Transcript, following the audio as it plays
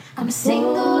I'm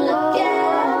single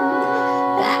again,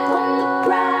 back on the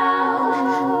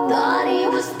prowl. Thought he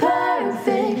was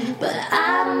perfect, but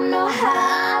I don't know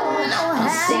how. I'm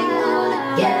single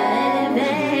again,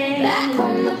 back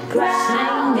on the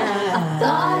prowl. I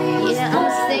thought he was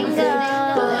perfect,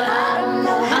 but I don't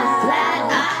know how.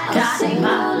 I'm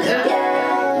single again.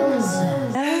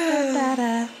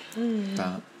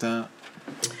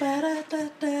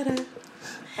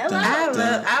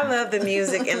 I love the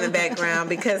music in the background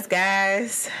because,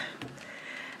 guys,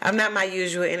 I'm not my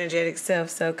usual energetic self.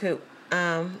 So could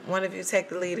one of you take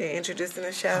the lead in introducing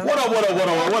the show? What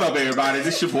up, everybody?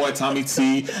 This your boy Tommy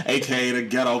T, aka the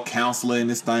ghetto counselor in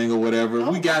this thing or whatever.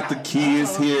 We got the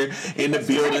kids here in the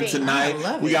building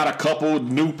tonight. We got a couple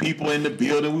new people in the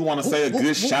building. We want to say a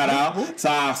good shout out to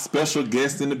our special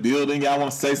guest in the building. Y'all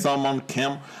want to say something on the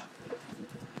camera?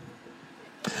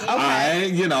 Okay. All right,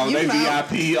 they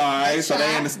VIP, all right, so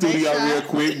they in the studio real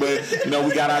quick, but,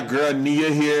 we got our girl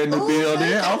Nia here in the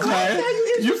building. Okay.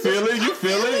 You feel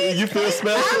it? You feel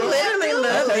special? I literally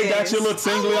love it. You got your little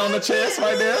tingly on the chest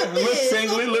right there.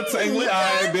 Little tingly. All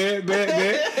right, bet.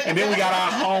 And then we got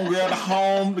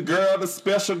our the girl, the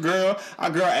special girl,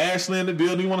 our girl Ashley in the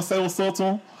building. You want to say what's up to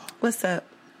him? What's up?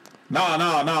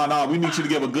 No. We need you to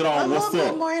give a good on what's up. A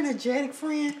little bit more energetic,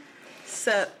 friend. What's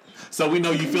up? So we know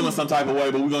you feeling some type of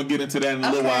way, but we're going to get into that in a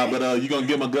little while. But you going to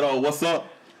give them a good old what's up?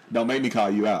 Don't make me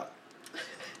call you out.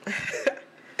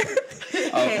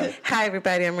 Okay. Hi,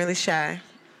 everybody. I'm really shy.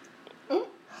 All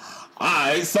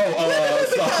right. So we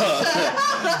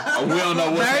don't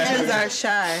know what's happening. Virgins are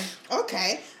shy.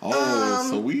 Okay.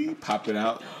 So we popping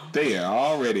out there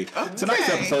already. Okay. Tonight's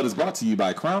episode is brought to you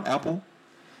by Crown Apple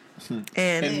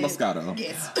and Moscato.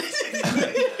 Yes.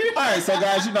 All right, so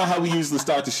guys, you know how we usually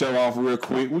start the show off real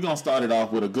quick. We're going to start it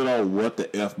off with a good old what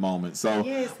the F moment. So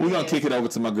we're going to kick it over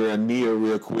to my girl Nia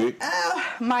real quick.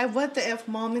 My what the F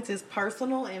moment is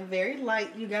personal and very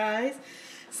light, you guys.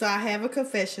 So I have a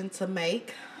confession to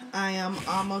make. I am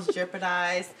almost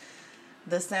jeopardized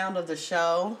the sound of the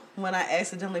show when I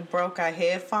accidentally broke our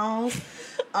headphones.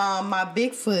 My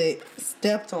Bigfoot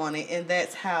stepped on it, and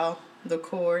that's how the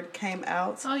cord came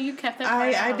out. Oh, you kept that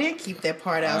part out. I did keep that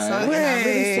part out. So I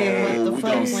really said what the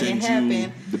fuck when it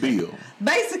happened. The bill.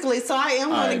 Basically, so I am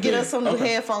going to get us some new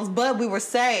headphones, but we were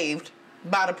saved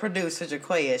by the producer,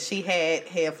 Jaquia. She had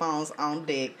headphones on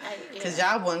deck because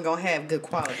y'all wasn't going to have good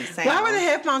quality sound. Why were the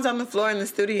headphones on the floor in the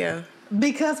studio?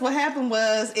 Because what happened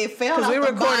was it fell out the box. Because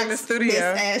we recorded in the studio.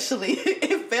 Ashley,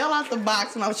 it fell out the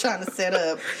box when I was trying to set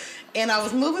up. And I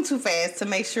was moving too fast to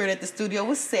make sure that the studio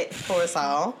was set for us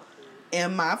all.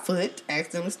 And my foot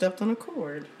accidentally stepped on a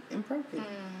cord and broke it.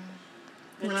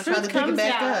 When I tried to pick it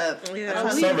back up.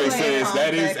 Somebody says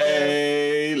that is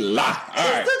a lie.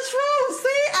 It's the truth.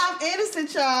 See, I'm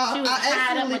innocent, y'all. She was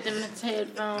tied up with the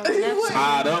headphones.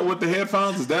 Tied up with the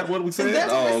headphones? Is that what we said? That's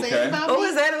what we said about me. Oh,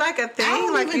 is that like a thing? I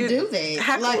don't even do that.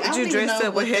 How would you dress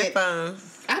up with headphones?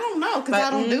 I don't know, because I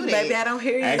don't do that. Baby, I don't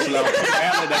hear you. Actually,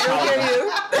 I don't hear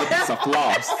you. It's a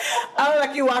floss. Oh,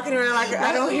 like you walking around like,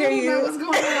 I don't hear you. What's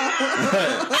going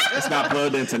on? It's not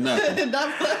plugged into nothing.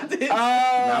 Not plugged in.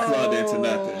 Not plugged into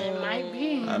nothing. It might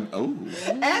be.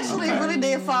 Actually, it really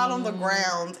did fall on the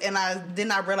ground, and I did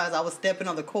not realize I was stepping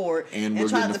on the cord and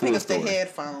tried to pick up the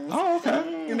headphones. Oh,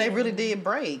 okay. And they really did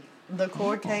break. The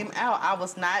cord came out. I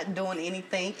was not doing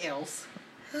anything else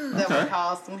that would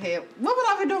cause some head. What would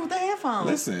I be doing with the headphones?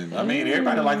 Listen, I mean,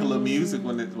 everybody like a little music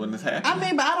when it's happening. I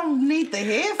mean, but I don't need the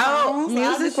headphones. Oh,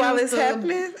 music while it's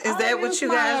happening? Is that what you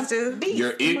guys do?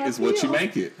 Your it is what you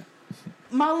make it.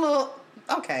 My little...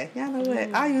 Okay, y'all know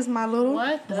what? I use my little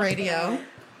radio.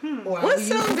 What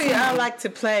song do y'all like to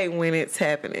play when it's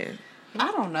happening?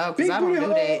 I don't know, because I don't do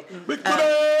that.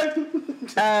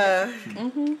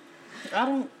 I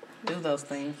don't do those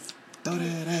things. Throw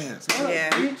that ass. Yeah.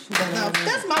 No,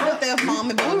 that's my what that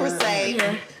moment, but we were saved.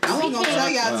 I wasn't going to tell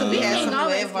y'all until we had some new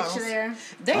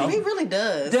headphones. He really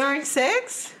does. During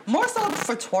sex? More so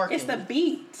for twerking. It's the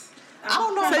beat. I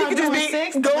don't know so about you could just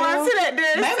sex. Go on to that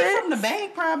during maybe sex? from the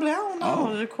bank, probably. I don't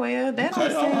know, Jaquia. That don't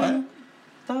seem...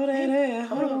 Throw that ass.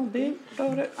 Hold on, bitch.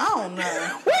 Throw that... I don't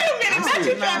know. Wait a minute. What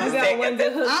you trying to say?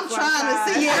 I'm trying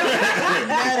to see.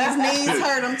 Yeah. His knees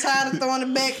hurt. I'm tired of throwing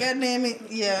it back. God damn it.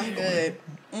 Yeah, I'm good.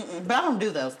 But I don't do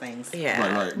those things. Yeah.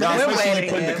 Right. Guys, make sure you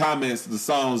put in the comments the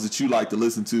songs that you like to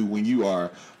listen to when you are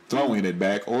throwing it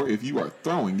back or if you are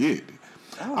throwing it.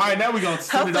 All right, now we're going to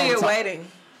send it on. Hopefully you're waiting.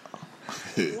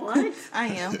 What? I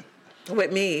am.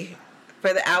 With me.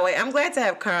 For the Our Way. I'm glad to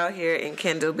have Carl here and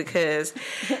Kendall because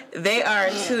they are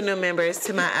two new members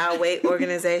to my Our Way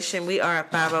organization. We are a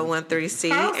 501(c)(3),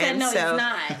 Carl said and no, so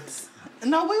it's not.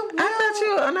 No, we will. I thought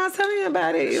you were not telling me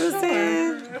about it. You were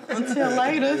saying Until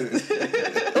later.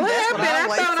 what happened?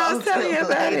 I thought I was telling you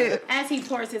about it. As he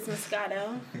pours his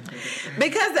Moscato.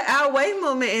 Because the outweigh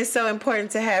movement is so important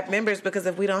to have members. Because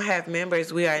if we don't have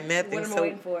members, we are nothing. What am I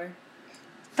waiting for?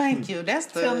 Thank you. That's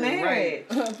the Till married.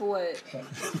 For what?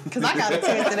 Because I got to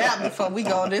test it out before we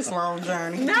go on this long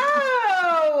journey. No.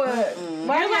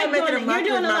 Why You're like making you're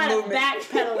doing a lot of movement?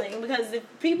 backpedaling because if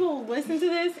people listen to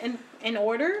this in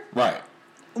order, Right.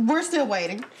 We're still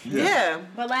waiting. Yeah.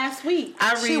 but last week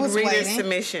I She read was reader waiting.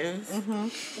 submissions.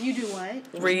 you do what?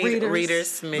 Read Readers. readers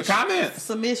The submissions. comments.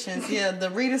 Submissions, yeah, the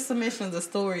reader submissions, the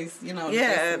stories, you know.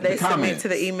 Yeah, they submit comments. to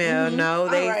the email. No,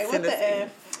 they All right, what send the us. F?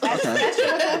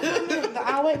 The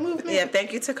outweigh movement. Yeah,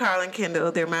 thank you to Carl and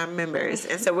Kendall. They're my members,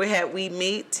 and so we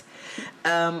meet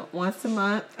once a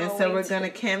month, and so we're gonna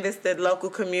canvass the local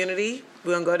community.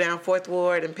 We're gonna go down 4th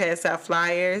Ward and pass out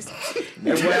flyers. All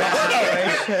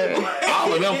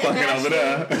of them fucking over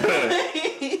there.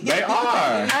 They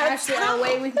are. Actually, I'll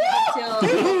wait with you until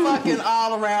People fucking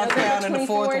all around November town in the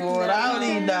 4th 24th, Ward. I don't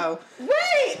even know.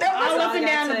 Wait, that was All up and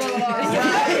down the boulevard. Kendall.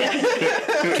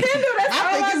 That's I all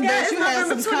think I it's got. best Is you have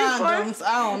some November 24th. condoms. I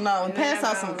don't know. Pass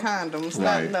out some condoms.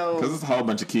 Right. Not Because no it's a whole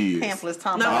bunch of kids. pamphlets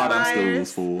talking No. All about them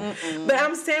Flyers. schools full. But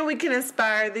I'm saying we can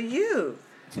inspire the youth.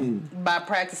 by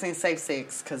practicing safe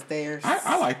sex because they're.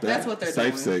 I like that. That's what they're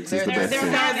Safe doing. sex is the They're best They're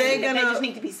sex. not. They They gonna- just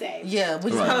need to be saved. Yeah,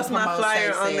 we just Right. gotta Post my promote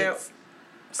flyer safe on their sex.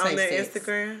 on Safe their sex.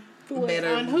 Instagram.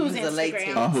 Better On whose use the Instagram?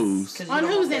 latex. On whose? 'Cause On you don't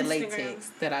whose want that Instagram? latex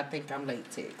that I think I'm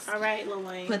latex. All right, Lil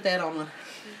Wayne. Put that on the.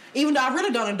 Even though I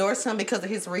really don't endorse him because of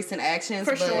his recent actions,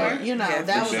 For but sure. you know Yeah,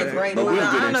 that for was sure. a great But line. we'll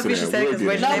I get don't know if into you should that. say We'll because get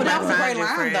we're into No, they but might that was a find great your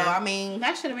line friend. though. I mean,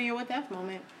 That should have been your what the F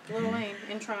moment. Lil Wayne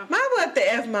in Trump. My what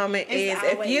the F moment It's is the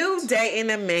if outweigh. you dating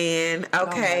a man,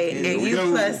 okay, goodness. and Here you we go.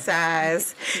 plus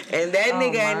size, and that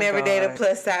nigga ain't my never dated a God.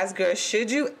 plus size girl, should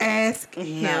you ask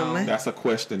him? That's a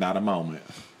question, not a moment.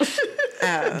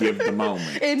 Give the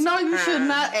moment. and no, you should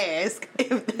not ask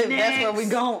if that's where we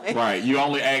going. Right. You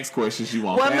only ask questions you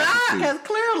want Well, answers not to. Because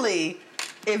clearly,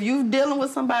 if you dealing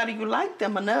with somebody you like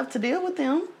them enough to deal with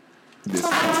them, This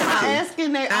I'm is not true.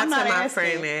 asking that. I'll I'm not tell my asking.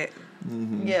 friend that.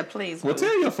 Yeah, please. Well, boo.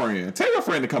 tell your friend. Tell your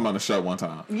friend to come on the show one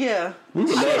time. Yeah, We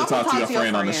would I mean, love I'm to talk gonna to your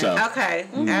friend on the show. Okay,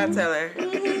 I'll tell her.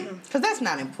 because that's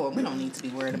not important. We don't need to be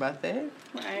worried about that.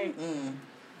 Right.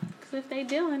 Because if they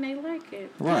dealing, they like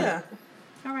it. Right. Yeah.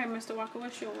 All right, Mr. Walker,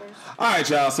 what's yours? All right,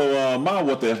 y'all. So my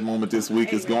what the F moment this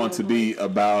week is going to be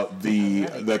about the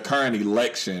current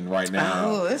election right now.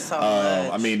 Oh, it's so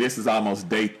much. I mean, this is almost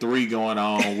day 3 going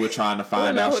on. We're trying to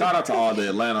find out. Shout out to all the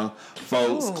Atlanta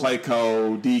folks: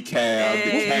 Clayco, DeKalb,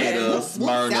 Decatur,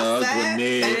 Smyrna, Southside.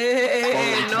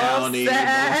 Gwinnett, Fulton County,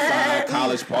 Northside,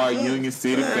 College Park, Union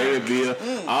City,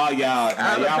 Fayetteville. All y'all,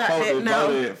 man, y'all about folks that, that no.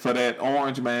 voted for that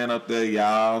orange man up there,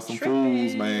 y'all. Some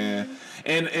fools, man.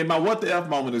 And my what the F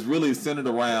moment is really centered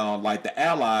around like the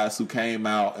allies who came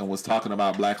out and was talking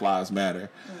about Black Lives Matter.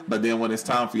 But then when it's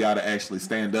time for y'all to actually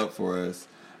stand up for us,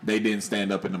 they didn't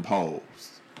stand up in them polls.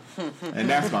 And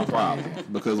that's my problem.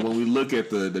 Because when we look at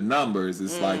the numbers,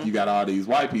 it's like you got all these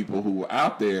white people who were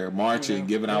out there marching,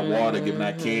 giving out water, giving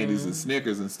out candies and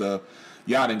Snickers and stuff.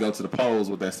 Y'all didn't go to the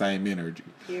polls with that same energy.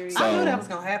 So, I knew that was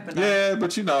gonna happen. though. yeah,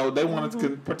 but you know, they wanted to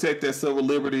protect their civil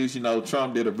liberties. You know,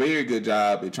 Trump did a very good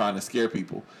job at trying to scare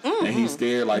people. And he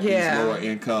scared like Yeah. these lower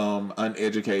income,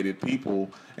 uneducated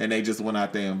people, and they just went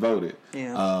out there and voted.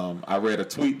 Yeah. I read a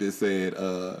tweet that said,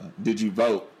 did you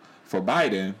vote for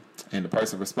Biden? And the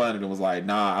person responded and was like,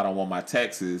 nah, I don't want my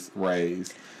taxes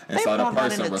raised. And They so the brought that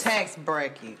person in the tax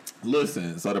bracket.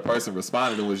 listen, so the person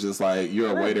responded and was just like,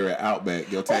 you're a waiter at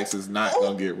Outback. Your taxes not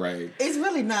going to get raised. It's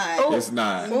really not. It's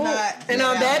not. Not. And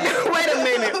on that, wait a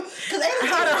minute.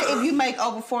 Because if you make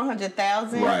over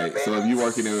 400,000, Right. So if you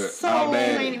working at So,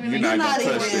 Outback, you ain't even you're making- not you're going not to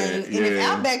even. touch that. And if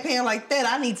Yeah. Outback paying like that,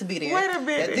 I need to be there. Wait a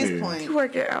minute. At this Yeah. point, You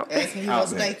work it out. asking you what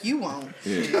Outback. steak you want.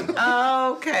 Yeah.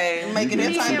 Okay. Making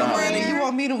that type of money, you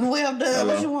want me to well done?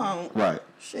 Hello? What you want? Right.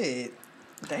 Shit.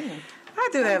 Damn. I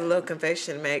do have a little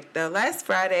confession to make. Though last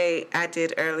Friday I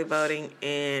did early voting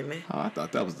and Oh, I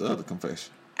thought that was the other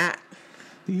confession. I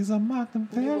These are my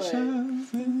confessions.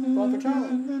 Please.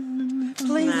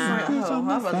 Nah. Oh, I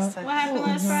was about to say. What happened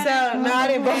last Friday? so no, I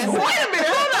didn't vote. Wait a minute,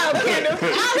 hold on, Kendall.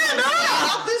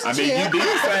 I mean, you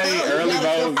did say early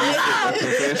vote.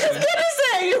 Confession. Kendall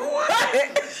say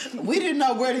what? We didn't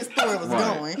know where this story was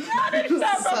Right. going. So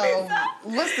So,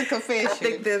 what's the I think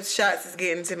confession? the shots is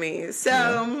getting to me.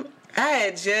 So I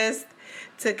had just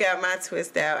took out my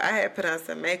twist out. I had put on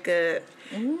some makeup,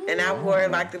 and I wore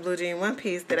like the blue jean one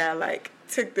piece that I like.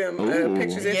 Took them Ooh.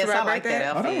 pictures in Yes, for my I like birthday.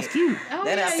 that Oh, that was outfit. cute. Oh,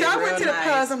 That yeah, outfit So I real went to the nice.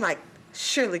 pose. I'm like,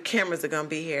 surely cameras are gonna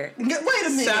be here. Wait a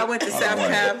minute. So I went to South wait.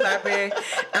 Carolina Library.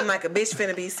 I'm like, a bitch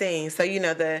finna be seen. So, you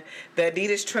know, the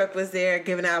Adidas truck was there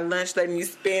giving out lunch, letting you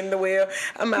spin the wheel.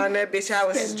 I'm out in that bitch. I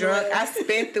was drunk. I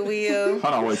spent the wheel.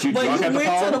 Hold on, wait. You But drunk you at the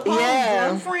went to the pole? pole, Yeah.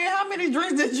 girlfriend. How many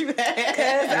drinks did you have?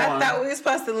 Because I thought we were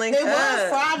supposed to link It was up.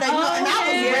 Friday, and I was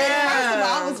ready. yeah. First of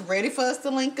all, I was ready for us to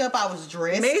link up. I was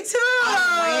dressed. Me too.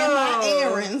 I ran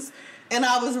my errands, and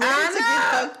I was ready I to know.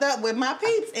 get fucked up with my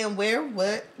peeps and wear what.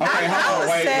 Okay, I hold was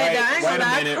on, wait, sad. I ain't wait a gonna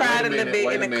lie, I minute, cried wait a little bit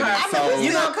wait in a the minute. car. So,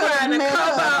 You gonna cry in the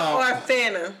Hold Cobalt or on.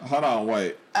 Fanta? hold on,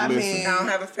 wait. I Listen. mean, I don't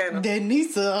have a Fanta. that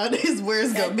Nissan is where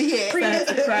it's gonna be at.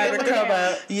 Cry in the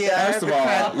Cobalt. Yeah. First of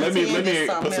all, let me pretend it's put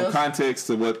something some else. context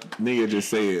to what Nia just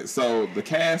said. So the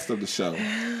cast of the show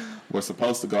were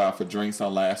supposed to go out for drinks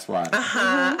on last Friday.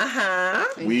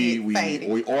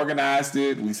 We organized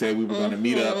it. We said we were going to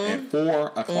meet up at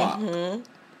 4 o'clock.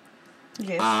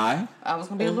 Yes. I was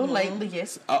gonna be a little late, but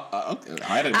yes. okay.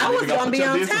 I didn't I even was go gonna put be your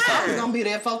on business time. out I was there. gonna be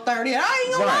there at 4:30, and I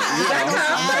ain't gonna Right, lie. you I know,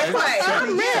 I'm okay. ready. So-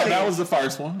 I'm ready. so that was the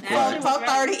first one. Ashley Right. was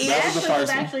 4:30 ready. is. That was the Ashley was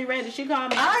first one. actually ready. She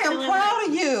called me. I am proud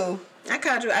of you. I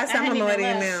called you. I said, hadn't I'm even already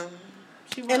in left. now.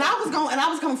 She And I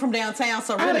was coming from downtown,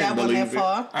 so I really I didn't wasn't believe that it.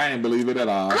 far. I didn't believe it at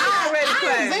all. already I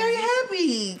playing. am very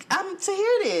happy. I'm to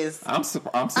hear this. I'm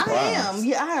surprised. I am.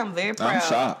 Yeah, I am very proud. I'm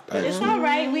shocked. It's Actually. all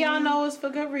right. We all know it's for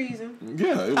good reason.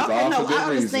 Yeah, it was Okay, all no, for good I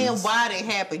understand reasons. why it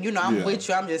happened. You know, I'm Yeah. with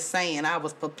you. I'm just saying I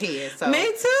was prepared. So Me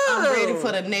too. I'm ready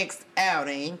for the next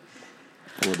outing.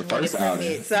 Well, the first It's outing.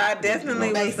 next. So I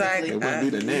definitely was like, It wouldn't be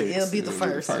the next. It'll be the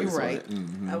first. You're right. right?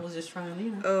 Mhm. I was just trying to,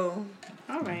 you know. oh.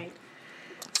 All right.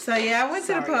 So yeah, I went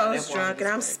to the Sorry, post that drunk was and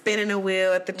I'm quick. spinning the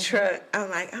wheel at the truck. I'm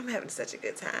like, I'm having such a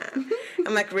good time.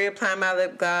 I'm like reapplying my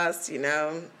lip gloss, you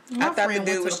know. My I thought the friend went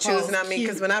dude to was the Post. choosing on me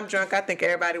because Cute. when I'm drunk, I think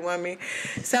everybody want me.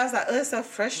 So I was like, oh, it's so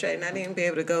frustrating. I didn't even be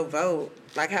able to go vote.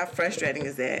 Like, how frustrating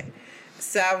is that?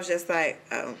 So I was just like,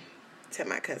 oh, tell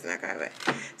my cousin I got away.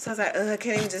 So I was like, I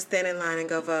can't even just stand in line and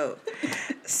go vote.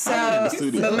 So, in the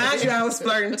studio. but mind you, I was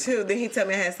flirting too. Then he told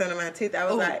me I had something in my teeth. I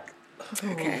was like,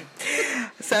 okay.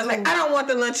 So I was like, I don't want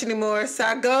the lunch anymore. So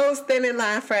I go stand in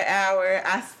line for an hour.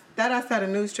 I thought I saw the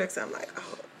news truck, so I'm like,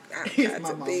 oh, I Here's got my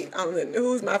to be moment. on the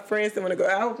news. My friends don't want to go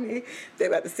out with me. They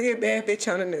about to see a bad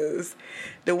bitch on the news.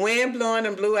 The wind blowing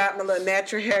and blew out my little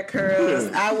natural hair curls.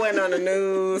 I wasn't on the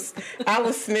news. I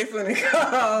was sniffling and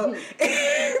cold.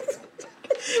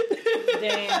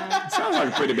 Damn. Sounds like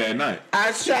a pretty bad night. I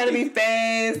was trying to be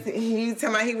fast. He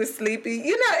told me he was sleepy.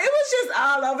 You know, it was just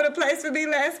all over the place for me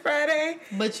last Friday.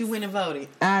 But you went and voted.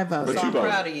 I voted. But So you I'm voted.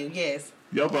 proud of you. Yes.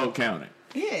 Your vote counted.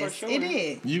 Yes, sure. it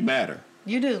did. You matter.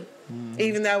 You do.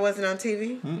 Even though I wasn't on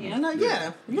TV. Yeah. No,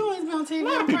 yeah. You always be on TV. A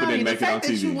lot of I'm people proud of didn't you. The make it on fact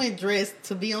that you TV. went dressed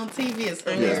to be on TV is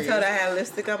And he was hilarious. told I had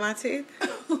lipstick on my teeth.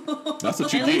 That's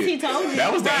what you At did. least he told you.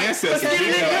 That was the ancestors. But did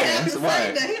then that. you have to say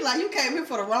Right. that. He like, you came here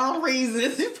for the wrong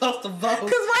reasons. You're supposed to vote. Cause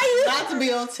why Not to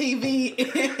be on TV.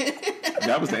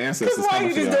 That was the ancestors you? Why coming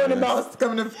you for just y'all. doing the man. most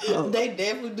coming to? They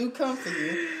definitely do come for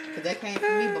you. Because that came for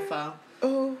me before.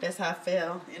 Oh, That's how I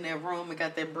fell in that room and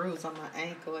got that bruise on my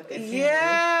ankle at that funeral.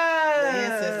 yeah. The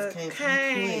ancestors came for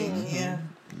me quick. Yeah.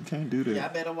 You can't do Y'all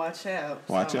that. better watch out.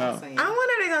 Watch That's all I'm out. saying. I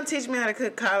wonder if they're gonna teach me how to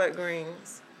cook collard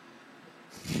greens.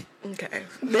 Okay.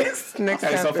 Next Okay,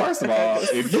 so topic. first of all,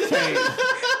 if you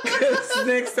can't,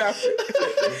 Next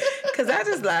topic. Cause I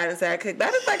just lied and said I cooked. But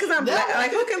I just like, cause I'm black. Like,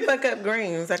 who can fuck up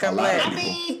greens? Like, I'm A lot of black. I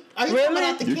mean, are you Really? talking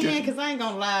about the You can? can- Because I ain't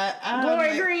gonna lie.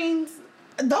 Glory Greens.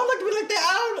 Don't look at me like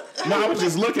that. no, I was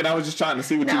just looking. I was just trying to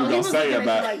see what you were he gonna was say looking at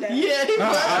about. you like that. Yeah, he No,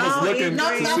 was. I was Oh, looking eat to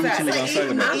greens. see what you were gonna Like, say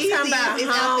even about. I'm easy talking about if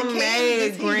it's out the can,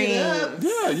 homemade just heat it up. greens.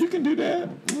 Yeah, you can do that.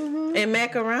 Mhm. And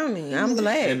macaroni. I'm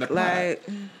black. In the pot. Like,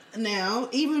 Now,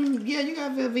 even, yeah, you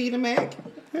got Velveeta Mac.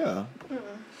 Yeah.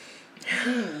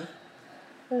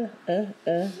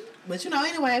 But, you know,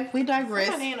 anyway, we My digress.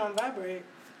 hand on vibrate.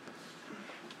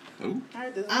 Ooh. I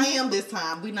heard the I am this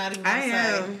time. We not even gonna I say.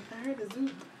 am. I heard the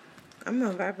zoom. I'm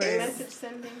on vibrate. Message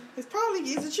sending. It's probably,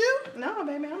 is it you? No,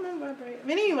 baby, I'm on vibrate.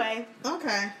 But anyway,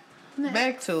 Okay. Next.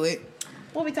 Back to it.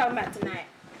 what we talking about tonight?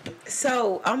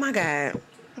 So, oh my God.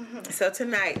 So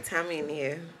tonight, Tommy and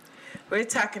you, we're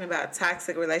talking about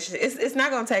toxic relationships. It's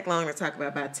not going to take long to talk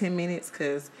about 10 minutes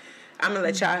because I'm going to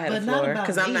let y'all have the But not floor about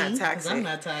because I'm me, not 'cause toxic. I'm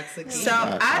not toxic. So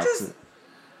Not I toxic.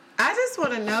 just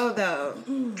want to know though,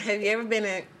 have you ever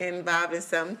been involved in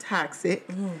something toxic?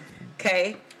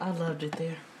 Okay. I loved it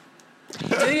there.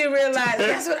 Do you realize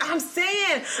that's what I'm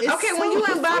saying? Okay, It's when you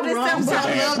so involved in wrong, something but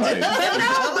I toxic. loved it. But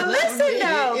no, but listen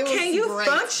though, It was can you great.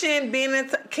 function being in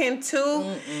can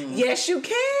two? Yes, you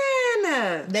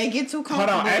can. They get too on,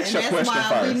 comfortable, ask your and that's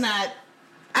question why we first. not.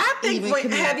 I think.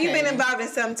 Even Have you been communicating. involved in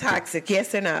something toxic?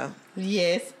 Yes or no?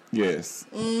 Yes. Yes.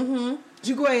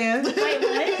 Jaguar, Wait,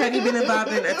 what? have you been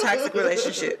involved in a toxic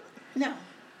relationship? No,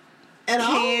 At all?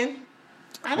 Ken,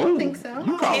 I don't think so.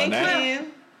 You calling that?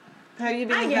 Ken, have you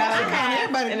been I involved guess I have.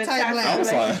 Everybody in a type toxic like I was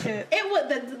like- relationship? It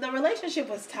was the relationship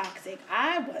was toxic.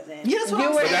 I wasn't. Yeah, that's what You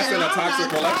I'm were- saying. But that's in a I'm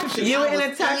toxic not relationship. toxic. You were I in a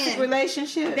was toxic saying-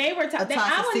 relationship? They were toxic. I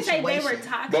toxic wouldn't say they were situation.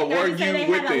 toxic. But I were would say you they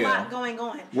with had a them? lot going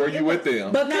on. Were you It with was-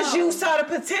 them? Because No. you saw the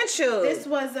potential. This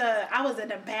was I was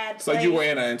in a bad So place. you were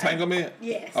in an entanglement?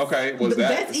 Yes. Okay, was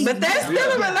that? But that's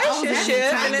still a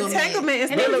relationship. An entanglement is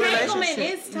An still a entanglement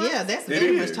relationship. is toxic. Yeah, that's It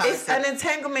very is. much toxic. It's an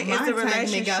entanglement My is a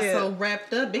entanglement got so relationship.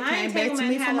 wrapped up, it My came back to entanglement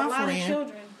me had from a my lot of friend.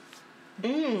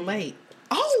 children. Wait.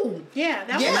 Oh! Yeah,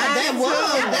 that Yeah, was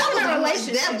that was a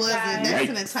relationship. That was guys. That's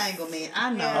an Yikes. entanglement. I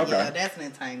know. Yeah. Okay. Yeah, that's an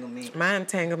entanglement. My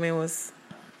entanglement was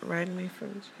writing me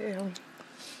from jail.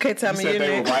 Okay, tell You me said your they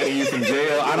were name. writing you from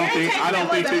jail. I don't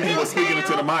think he was speaking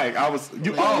into the mic. I was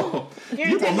you. Oh,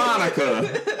 you were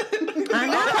Monica. I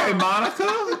know. Okay,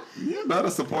 Monica. You better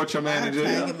support your man in jail.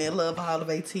 Entanglement, love all of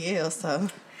ATL. So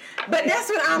But that's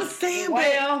what I'm saying.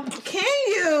 Well- But can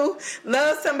you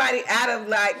love somebody out of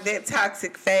like that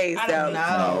toxic phase though?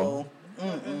 no.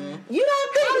 You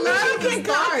don't think love can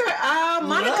conquer all?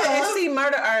 Monica Love? and C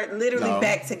Murder are literally No.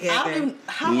 back I together. don't even.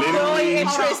 How Literally. Joy and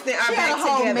Hold on. Tristan are She had back a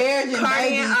whole together. marriage and Cardi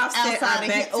babies and Offset outside are of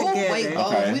back here. Oh wait, together.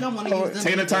 Okay. we don't want to use them.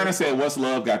 Tina either. Turner said, "What's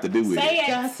love got to do with Say it?" it.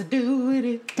 Got to do with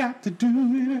it. Got to do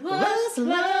with it. What's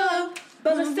love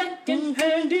but a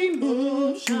second-hand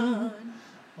emotion?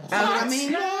 I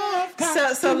mean,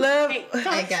 So love. ain't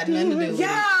got nothing to do with it.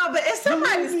 Yeah, but if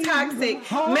somebody's toxic,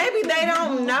 maybe they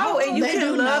don't know, and you They can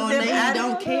do love know them and they out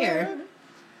don't of care.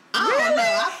 I don't know.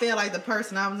 I feel like the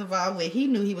person I was involved with, he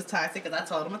knew he was toxic because I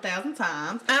told him 1,000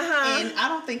 times. Uh-huh. And I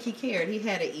don't think he cared. He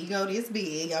had an ego this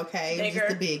big, okay? It was just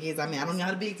the biggest. I mean, I don't know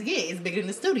how big to get. It's bigger than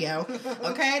the studio.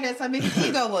 Okay? That's how big his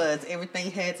ego was.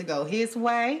 Everything had to go his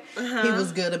way. He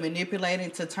was good at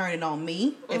manipulating to turn it on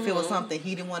me if it was something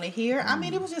he didn't want to hear. I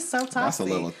mean, it was just so toxic. That's a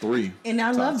level 3. And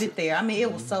I loved toxic. it there. I mean, it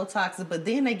was so toxic, but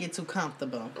then they get too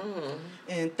comfortable.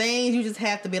 And things you just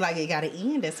have to be like, it got to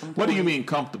end at some point. What do you mean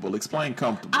comfortable? Explain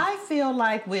comfortable. I feel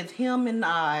like with him and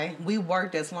I, we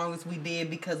worked as long as we did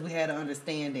because we had an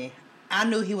understanding. I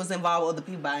knew he was involved with other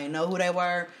people, but I didn't know who they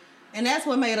were. And that's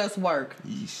what made us work.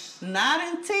 Yeesh. Not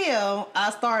until I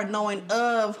started knowing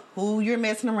of who you're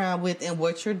messing around with and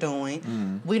what you're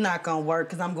doing. We're not going to work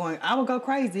because I would go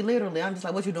crazy, literally. I'm just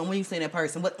like, what you doing when you see that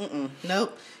person? But,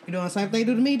 nope. You're doing the same thing they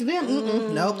do to me to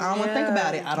them? Nope. I don't want to think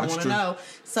about it. I don't That's want to true. know.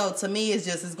 So to me,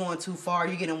 it's going too far.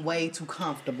 You're getting way too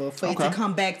comfortable for it Okay. to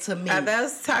come back to me. Are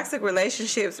those toxic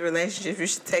relationships you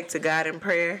should take to God in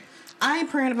prayer? I ain't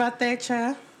praying about that,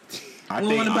 child. I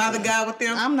You want to bother God with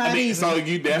them? I'm not I mean, even. so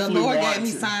you definitely the Lord want gave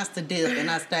me to. signs to dip, and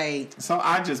I stayed. So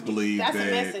I just believe That's a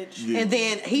that. message. you- And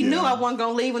then he yeah. knew I wasn't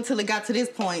gonna leave until it got to this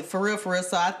point, for real.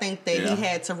 So I think that Yeah. he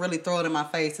had to really throw it in my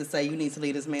face and say, "You need to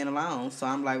leave this man alone." So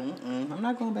I'm like, I'm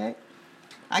not going back.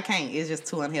 I can't. It's just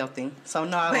too unhealthy. So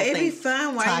no, I But don't it'd be think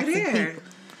fun while toxic you're there. people-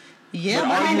 Yeah, But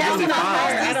but are I mean you that's really what I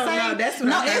fine? heard. I don't say. know. That's what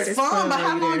no, I heard. it's It's fun, fun but while how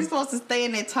you're long are there. you supposed to stay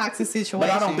in that toxic situation? But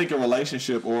I don't think a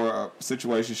relationship or a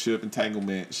situationship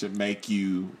entanglement should make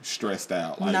you stressed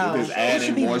out. Like No. if it's It should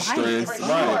adding be more right, stress, for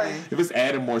right? sure. If it's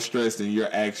adding more stress, then you're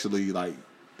actually like,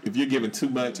 if you're giving too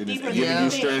much and it's Deeper giving than you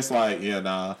that. stress, like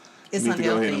nah, It's you need to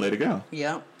go ahead and unhealthy. let it go.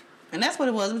 Yep. And that's what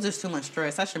it was. It was just too much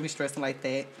stress. I shouldn't be stressing like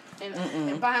that.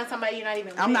 And behind somebody you're not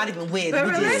even I'm with. not even with. But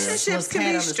We just relationships was can had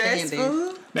be understanding.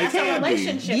 stressful. They That's a can be.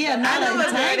 relationship. Yeah, though. not I know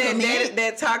a girl entanglement.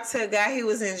 that talked to a guy. He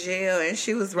was in jail, and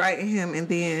she was writing him. And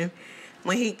then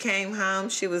when he came home,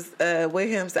 she was with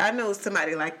him. So I know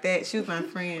somebody like that. She was my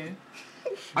friend.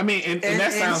 I mean, and that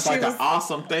And sounds she like was- an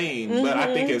awesome thing, but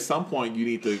I think at some point you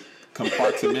need to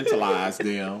compartmentalize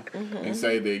them and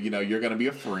say that you're going to be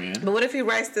a friend. But what if he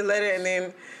writes the letter and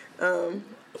then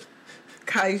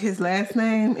call you his last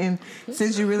name and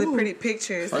sends you really pretty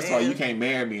pictures? First of all, and- you can't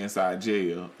marry me inside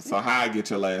jail, so how I get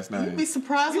your last name? You'd be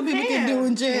surprised what people can can. do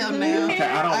in jail now. Okay,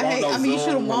 I don't want no I mean, you Zoom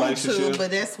shouldn't want to, relationship.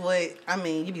 but that's what I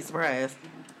mean. You'd be surprised.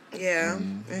 Yeah,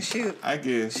 and she I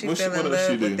guess. she What fell in does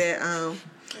she love do? with that.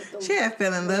 She had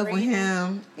fell in love with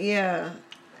him. Yeah,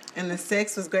 and the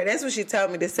sex was great. That's what she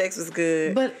told me. The sex was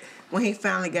good. But when he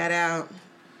finally got out,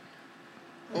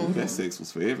 Ooh, that sex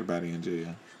was for everybody in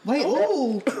jail. wait,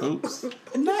 ooh, Oops.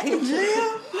 not in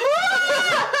jail.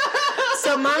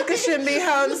 so Monica shouldn't be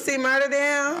holding C Murder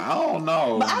down. I don't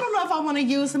know. But I don't know if I want to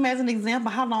use him as an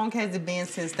example. How long has it been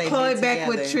since they've Chloe been back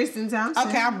together? with Tristan Thompson.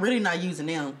 Okay, I'm really not using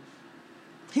them.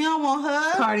 He don't want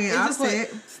her. Cardi and It's just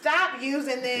Offset. like- Stop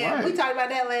using them. Right. We talked about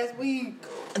that last week.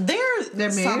 They're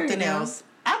married something now. else.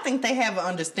 I think they have an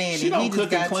understanding. She don't He just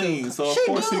cook and got clean, to. so of She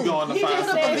course do. he going to He find just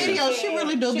something. a video. She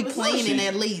really do She be was cleaning she-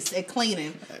 at least. At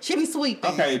cleaning. She be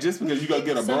sweeping. Okay, just because you go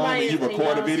get a broom Somebody and you in record a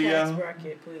y'all's tax video.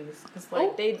 bracket, please. It's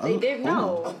like they didn't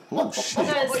know. Oh shit!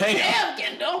 Because-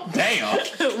 Damn!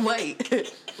 Damn!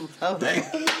 Wait. Oh,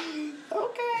 Damn!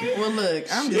 Okay. well, look,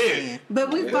 I'm just Shit. saying.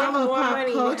 But we With follow more pop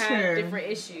money, you have culture. different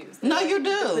issues. No, you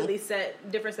do. Completely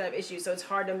different set of issues, so it's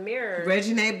hard to mirror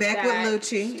Reginae back with that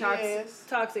Lucci.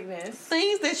 toxicness.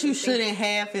 Things that you shouldn't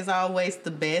have is always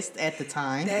the best at the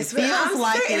time. That's it what feels I'm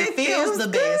like saying. it feels the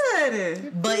best.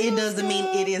 good. But it doesn't mean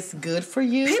it is good for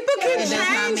you. People can It does not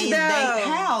change, mean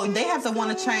though. they have to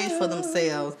want to change for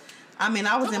themselves. I mean,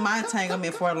 I was in my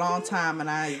entanglement for a long time, and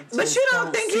I. But just you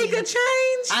don't think he see- could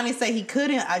change? I didn't say he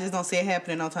couldn't. I just don't see it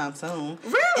happening no time soon.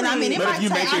 Really? And I mean, it But might if you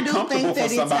take. make I it do comfortable think for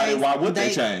that it somebody, takes, why would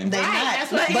they change? They Right, not.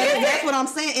 that's what but it is. that's what I'm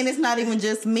saying, and it's not even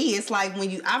just me. It's like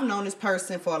when you. I've known this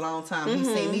person for a long time. He's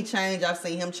seen me change. I've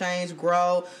seen him change,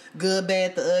 grow, good,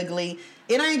 bad, the ugly.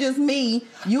 It ain't just me.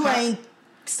 You ain't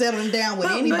settling down with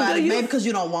But anybody, do you- maybe because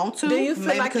you don't want to. Do you feel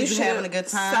maybe like you because should you're having a good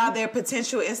time. saw their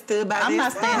potential and stood by I'm their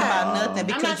not standing side? by nothing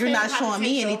because not you're not standing by showing me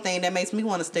potential. anything that makes me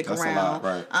want to stick That's a around. lot,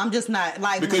 right. I'm just not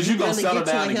like Because when you gonna really settle get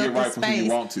to down a and get healthy right for who you space.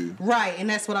 want to. Right, and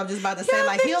that's what I was just about to say. Y'all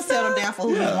Like think he'll settle so? down for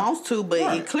who Yeah. he wants to, but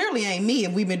Right. it clearly ain't me.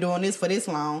 If we've been doing this for this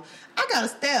long, I got to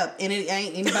step, and it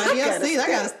ain't anybody else gotta sees. I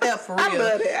got to step. step for real. I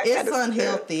love it. I It's gotta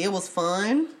unhealthy. It was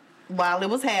fun while it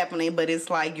was happening, but it's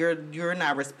like you're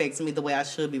not respecting me the way I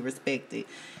should be respected.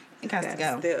 It got to Gotta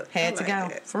go. step. I Had to like go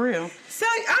that. for real. So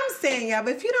I'm saying, y'all,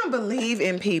 but if you don't believe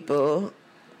in people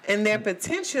and their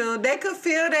potential, they could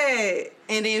feel that.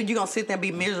 And then you're gonna sit there and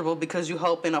be miserable because you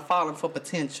hoping or falling for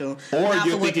potential. Or not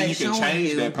you're for what thinking they you can showing change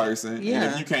you. that person, and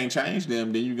Yeah. if you can't change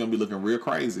them, then you're gonna be looking real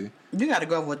crazy. You gotta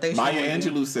go with what they Maya showing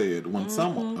you. Angelou said, "When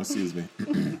someone, excuse me,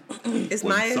 It's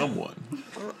when my. someone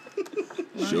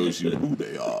shows you who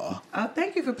they are, Oh,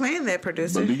 thank you for playing that,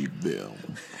 producer. believe them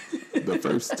the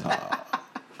first time."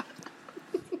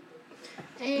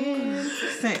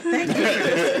 Thank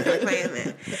you for playing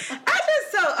that.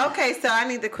 So I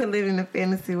need to quit living in a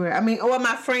fantasy world. I mean, or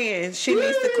my friend, she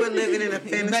needs to quit living in a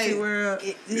fantasy Babe, world.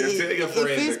 Yeah, tell your if friend.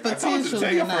 it's I told you, potential,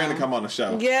 tell your you friend know. to come on the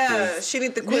show. Yeah, she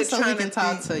needs to quit Just so we trying can to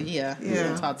talk think. to you Yeah.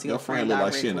 can talk to Your friend look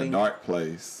like she in a directly. dark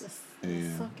place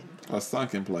and a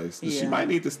sunken place that she Yeah. might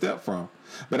need to step from.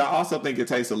 But I also think it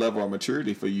takes a level of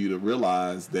maturity for you to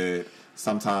realize that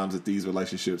sometimes that these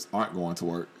relationships aren't going to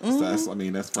work. So that's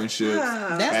friendships,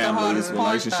 Wow. That's the families, hardest part,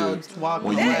 relationships. though, walking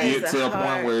When you away. get That to is a point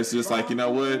hard. where it's just like, you know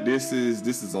what, this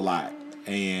is a lot.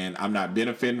 And I'm not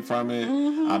benefiting from it.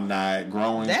 I'm not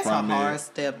growing That's from a hard it.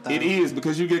 step, though. It is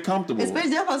because you get comfortable. Especially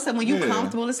that's what I said, when you Yeah.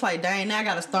 comfortable, it's like, dang, now I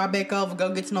gotta start back over,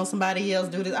 go get to know somebody else,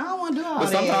 do this. I don't want to do all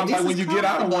But that. sometimes, This like when is you get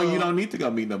out of one, comfortable. you don't need to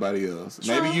go meet nobody else.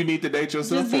 True. Maybe you need to date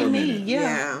yourself Just for be a me. minute.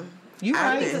 Yeah. You I've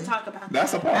right. We been- need to talk about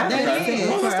That's a part. I've been Okay. single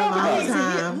Well, for let's a talk long about it.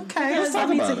 time. Okay, Let's talk I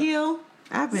need about to it. heal.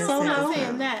 I've been So I'm single. not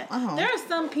saying that. Uh-huh. There are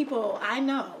some people I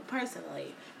know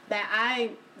personally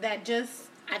that just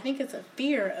I think it's a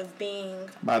fear of being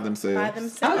By themselves. by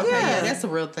themselves. Oh, yeah. Yeah, that's a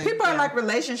real thing. People are Yeah. like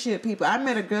relationship people. I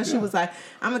met a girl. She Yeah. was like,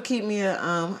 "I'm gonna keep me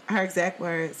a her exact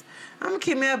words. I'm gonna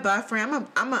keep me a boyfriend.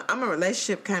 I'm a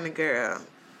relationship kind of girl."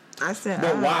 I said,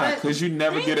 But why? But Because you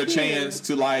never get a thank you. chance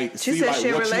to like She see said like she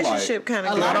a what you relationship like. kind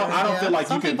of A girl. lot I don't Yeah. feel like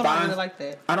Some you can people don't find. really like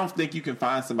that. I don't think you can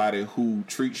find somebody who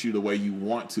treats you the way you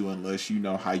want to unless you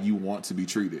know how you want to be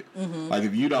treated. Mm-hmm. Like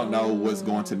if you don't know what's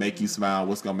going to make you smile,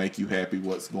 what's going to make you happy,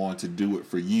 what's going to do it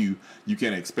for you, you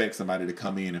can't expect somebody to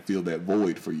come in and fill that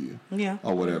void for you. Yeah.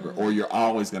 Or whatever. Or you're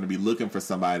always going to be looking for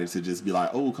somebody to just be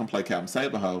like, oh, come play Captain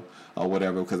Saberho or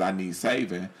whatever because I need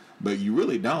saving. But you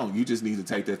really don't. You just need to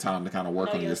take that time to kind of work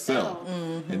Know on yourself.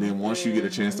 yourself. And then once you get a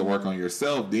chance to work on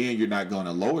yourself, then you're not going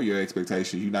to lower your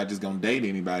expectations. You're not just going to date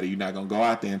anybody. You're not going to go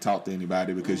out there and talk to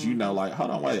anybody because you know, like,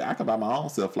 hold on, wait, I can buy my own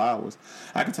self flowers.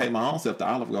 I can take my own self to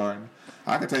Olive Garden.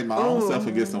 I can take my own self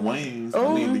and get some wings.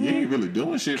 I mean, you ain't really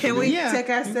doing shit Can for we me. Yeah.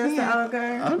 take ourselves to Olive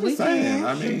Garden? I'm We just saying. can.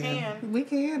 I mean, And We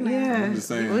can now. Yeah, I'm just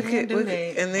saying. We We could do we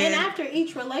that. could- and then after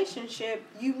each relationship,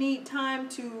 you need time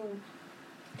to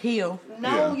Heal.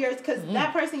 know Yeah. because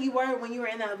that person you were when you were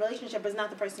in that relationship is not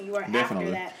the person you are Definitely.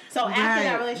 after that. So Right. after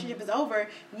that relationship is over,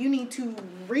 you need to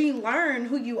relearn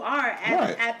who you are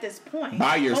Right. at this point.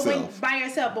 By But yourself. by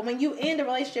yourself. But when you end a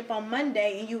relationship on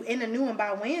Monday and you end a new one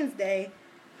by Wednesday,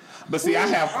 But see, I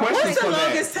have questions what's the for that.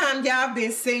 longest time y'all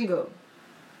been single?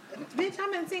 bitch,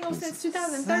 I've been single since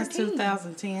 2013. Since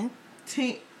 2010.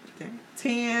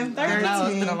 10, I know,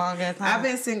 it's been a 13. long ass time. I've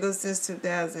been single since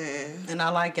 2000. and I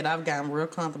like it. I've gotten real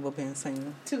comfortable being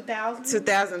single. 2000.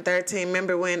 2013.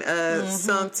 Remember when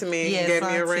Sung to me Yeah, gave me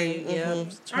a Santi, ring? yeah.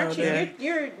 Mhm. Aren't True you? that.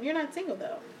 You're not single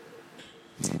though.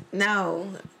 No,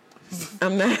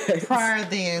 I'm not. Prior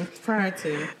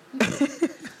to.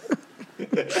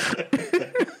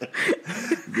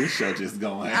 This show just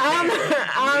going.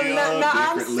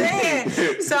 I'm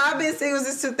saying. So I've been single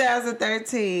since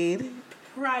 2013.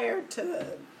 Prior to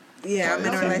Yeah, I'm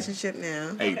in a relationship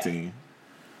now. 18.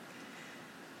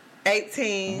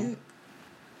 18.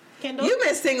 Kendall. You've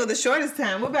been single the shortest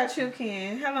time. What about you,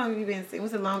 Ken? How long have you been single?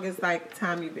 What's the longest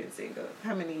time you've been single?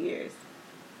 How many years?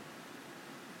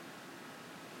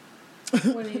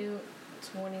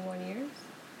 21 years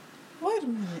Wait a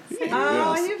minute.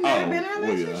 Oh, you've never been in a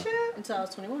well, relationship? until I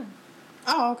was 21.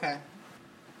 Oh, okay.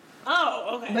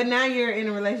 Oh, okay. But now you're in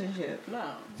a relationship.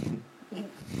 No.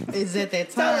 Is at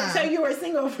that So, time. so you were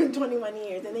single for 21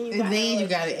 years, and then you got and then a you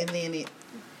got it, and then it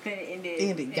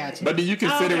ended. Gotcha. But do you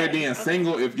consider Okay, it being okay.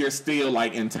 single if you're still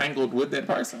like entangled with that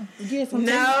person? Yes,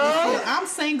 No. I'm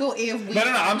single if we. No.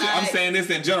 I'm saying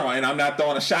this in general, and I'm not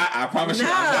throwing a shot. I promise you.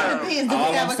 No. I'm It not. depends. Do we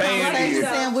All have I'm a saying conversation is,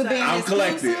 saying we're being I'm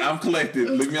exclusive? collected.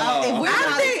 Leave me If alone. we're I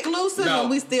not think- exclusive No. and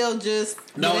we still just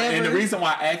No, whatever, and the reason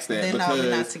why I asked that Then no, we're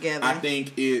not because together. I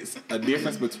think it's a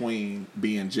difference between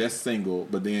being just single,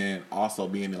 but then also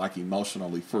being like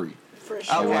emotionally free. For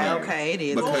sure. Okay, it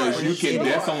is. Because you can Sure.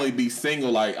 definitely be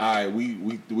single, like, all right,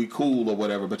 we cool or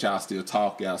whatever, but y'all still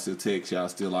talk, y'all still text, y'all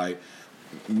still like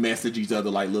message each other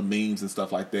like little memes and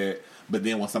stuff like that. But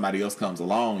then when somebody else comes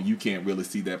along, you can't really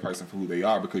see that person for who they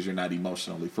are because you're not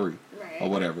emotionally free or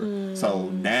whatever. So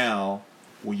now,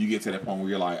 when you get to that point where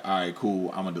you're like, all right,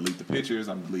 cool, I'm gonna delete the pictures,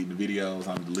 I'm deleting the videos,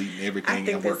 I'm deleting I everything,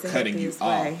 think and we're that's the cutting you healthiest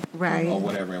off, way. Right. or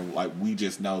whatever. And like we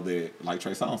just know that, like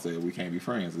Trey Songz said, we can't be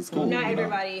friends. It's cool. Not you know?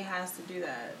 everybody has to do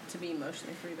that to be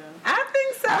emotionally free, though. I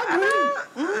think so.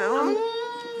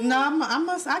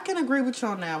 I can agree with you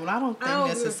on that one. I don't think I don't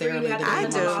necessarily agree. that I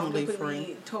it's do. emotionally Completely,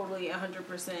 free. totally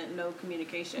 100% no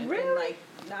communication. Really? And like,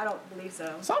 I don't believe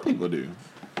so. Some people do.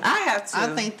 I have to. I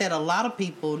think that a lot of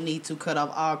people need to cut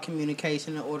off all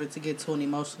communication in order to get to an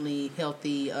emotionally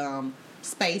healthy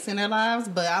space in their lives,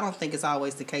 but I don't think it's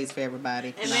always the case for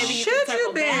everybody. And maybe you Should can you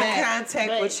circle be in back, contact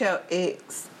but- with your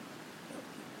ex?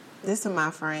 This is my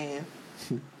friend.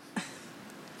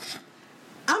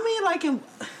 I mean, like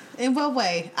in what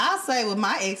way? I say with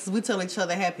my exes, we tell each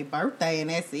other happy birthday, and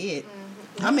that's it.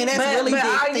 I mean, that's really but big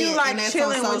are thing, you like and that's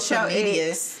chilling on with social your media.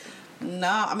 ex?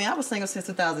 No, I mean, I was single since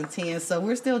 2010, so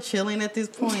we're still chilling at this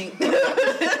point. Something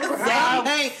Y'all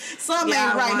ain't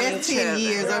right. want That's each 10 other.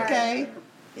 years, okay?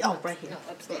 Oh, right here.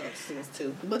 Upstairs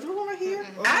too. But the one right here.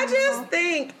 I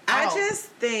just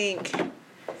think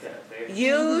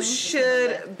you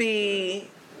should be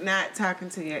not talking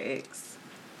to your ex.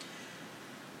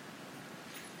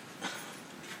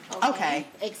 Okay.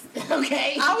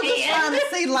 Okay. I was just trying to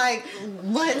see, like,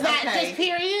 what? Is that just Okay.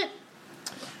 period?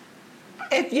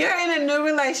 If you're in a new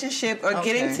relationship or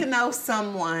getting Okay. to know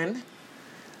someone,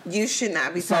 you should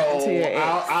not be So talking to your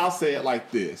ex. I'll say it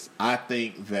like this. I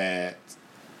think that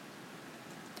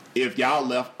if y'all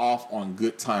left off on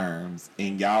good terms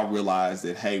and y'all realize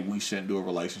that, hey, we shouldn't do a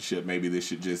relationship, maybe this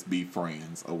should just be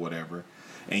friends or whatever,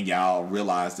 and y'all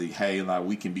realize that, hey, like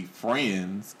we can be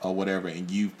friends or whatever,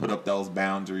 and you've put up those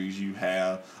boundaries, you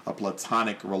have a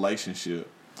platonic relationship,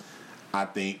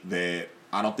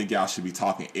 I don't think y'all should be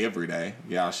talking every day.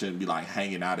 Y'all shouldn't be like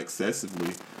hanging out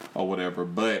excessively or whatever.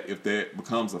 But if that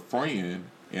becomes a friend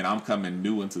and I'm coming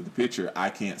new into the picture, I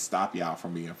can't stop y'all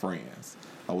from being friends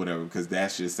or whatever, because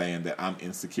that's just saying that I'm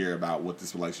insecure about what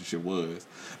this relationship was.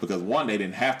 Because one, they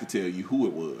didn't have to tell you who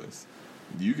it was.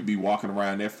 You could be walking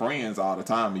around their friends all the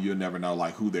time and you'll never know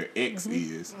like who their ex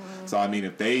is. So I mean,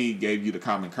 if they gave you the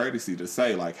common courtesy to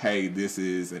say like, hey, this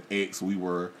is an ex, we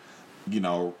were,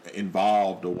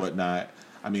 involved or whatnot,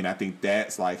 I mean, I think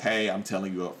that's like, hey, I'm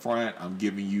telling you up front, I'm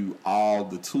giving you all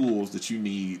the tools that you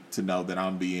need to know that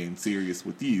I'm being serious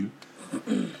with you.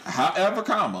 However,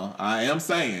 I am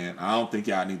saying I don't think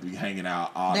y'all need to be hanging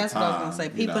out all That's the time. what I was gonna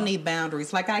say. People need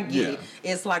boundaries. Like, I get it.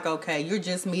 It's like, okay, you're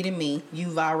just meeting me.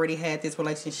 You've already had this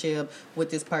relationship with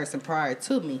this person prior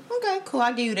to me. Okay, cool.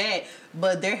 I give you that.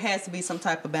 But there has to be some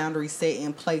type of boundary set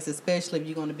in place, especially if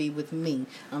you're going to be with me.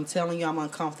 I'm telling you, I'm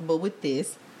uncomfortable with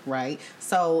this. Right?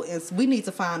 So we need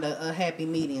to find a happy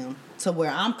medium to where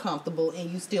I'm comfortable and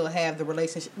you still have the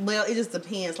relationship. Well, it just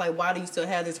depends. Like, why do you still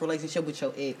have this relationship with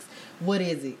your ex? What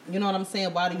is it? You know what I'm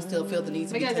saying? Why do you still feel the need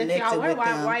to Because be if connected y'all were, with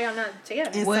them? why y'all not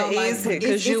together? And What is it? 'Cause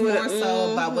It's you more would-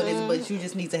 so about what it is, but you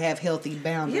just need to have healthy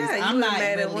boundaries. Yeah, you I'm would've not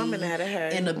made a really woman out of her.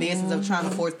 in the business of trying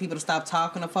to force people to stop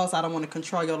talking to folks. I don't want to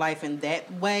control your life in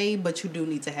that way, but you do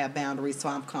need to have boundaries, so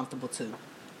I'm comfortable too.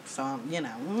 So,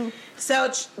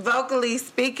 So vocally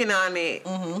speaking on it,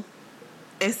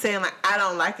 and saying like I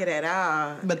don't like it at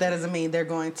all. But that doesn't mean they're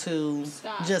going to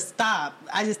just stop.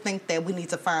 I just think that we need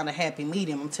to find a happy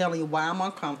medium. I'm telling you why I'm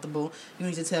uncomfortable. You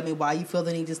need to tell me why you feel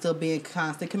the need to still be in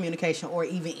constant communication or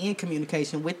even in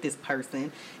communication with this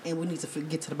person, and we need to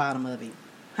get to the bottom of it.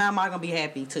 How am I going to be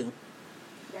happy too?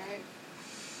 Right.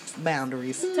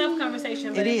 Boundaries. Tough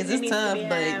conversation. But It is. It's needs to tough, be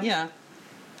but had. yeah.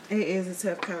 It is a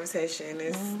tough conversation.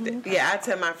 Yeah, I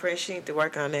tell my friend she need to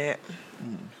work on that.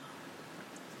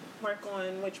 Work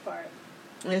on which part?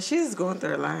 And she's going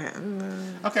through a lot.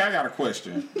 Okay, I got a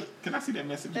question. Can I see that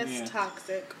message That's again?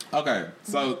 toxic. Okay,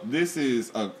 so this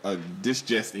is this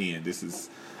just in. This is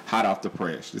hot off the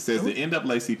press. It says the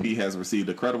NAACP has received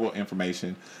the credible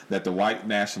information that the white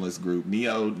nationalist group,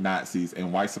 neo-Nazis,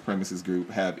 and white supremacist group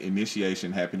have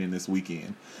initiation happening this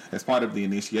weekend. As part of the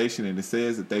initiation, and it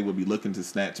says that they will be looking to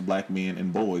snatch black men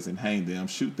and boys and hang them,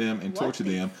 shoot them, and torture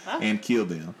them, and kill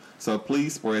them. So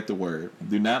please spread the word.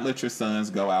 Do not let your sons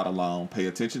go out alone. Pay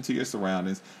attention to your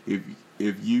surroundings.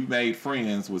 If you made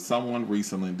friends with someone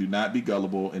recently, do not be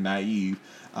gullible and naive.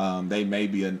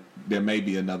 There may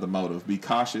be another motive. Be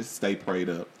cautious. Stay prayed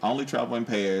up. Only travel in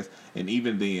pairs, and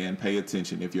even then, pay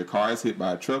attention. If your car is hit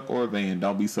by a truck or a van,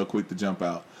 don't be so quick to jump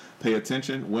out. Pay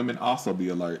attention. Women also be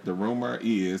alert. The rumor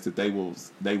is that they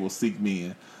will seek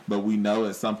men, but we know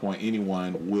at some point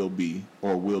anyone will be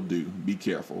or will do. Be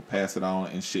careful. Pass it on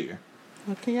and share.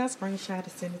 Well, can y'all screenshot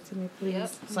and send it to me, please?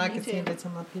 Yep, So I me can too. send it to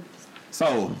my people.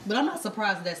 So But I'm not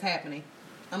surprised that's happening.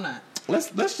 I'm not.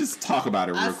 let's just talk about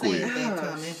it real I quick. see that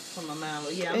coming from a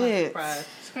mile. Yeah, I'm It's- not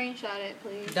surprised. Screenshot it,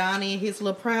 please. Donnie and his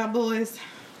little Proud Boys.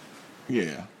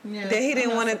 Yeah. Yeah, That he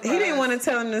didn't want to. He didn't want to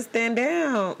tell him to stand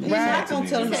down. He's not gonna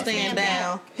tell him to He said stand stand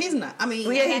down. He's not. I mean,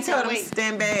 Well, yeah, he He told him to wait.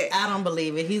 stand back. I don't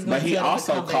believe it. He's gonna. But he tell him to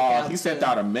also come back called. out He sent too.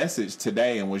 out a message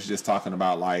today and was just talking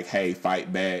about like, "Hey,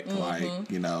 fight back! Mm-hmm.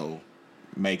 Like,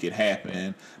 make it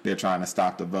happen." They're trying to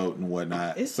stop the vote and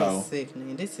whatnot. It's so, just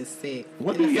sickening. This is sick.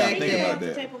 what And do the y'all fact think that- about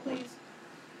that? Table, please.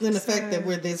 And the fact that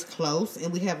we're this close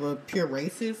and we have a pure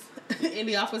racist in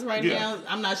the office right Yeah. now,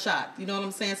 I'm not shocked. You know what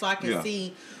I'm saying? So I can Yeah.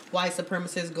 see white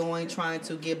supremacists trying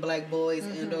to get black boys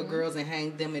and or girls and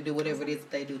hang them and do whatever it is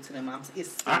they do to them. It's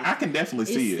sick. I can definitely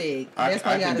It's see sick. it. I That's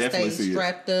why you can gotta definitely stay see it.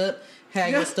 strapped up, have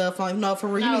your stuff on. No, for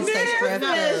real, you need to stay strapped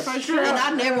up. for sure. And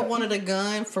I never wanted a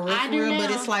gun for real, I for do real, but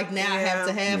now. it's like now I have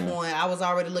to have Yeah. one. I was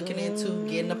already looking into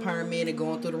getting a permit and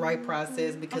going through the right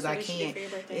process because Also, I this should be can't. for your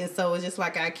birthday. And so it's just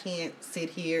like I can't sit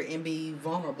here and be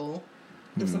vulnerable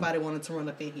if somebody wanted to run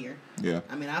up in here. Yeah.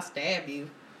 I mean, I'll stab you,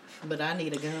 but I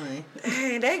need a gun.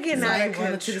 Hey, they getting So out I of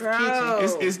run into this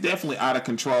control. It's definitely out of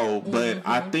control, but Mm-hmm.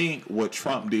 I think what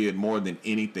Trump did more than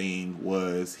anything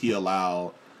was he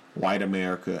allowed white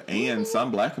America and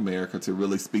some black America to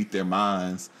really speak their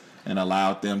minds and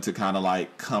allowed them to kind of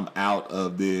like come out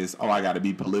of this, oh, I got to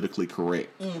be politically correct.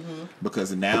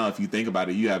 Because now if you think about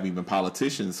it, you have even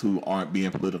politicians who aren't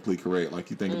being politically correct. Like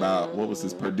you think about, what was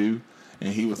his, Purdue?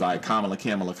 And he was like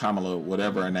Kamala,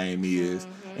 whatever her name is.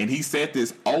 And he said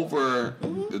this over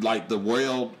like the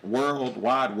world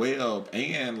wide web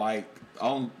and like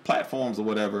on platforms or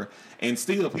whatever. And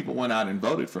still people went out and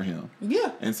voted for him.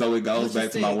 Yeah. And so it goes What you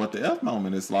back to my think? what the F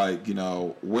moment. It's like,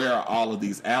 where are all of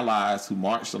these allies who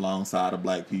marched alongside of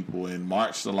black people and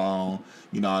marched along,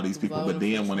 all these people. But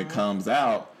Voting then for when it Trump. comes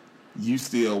out, you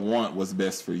still want what's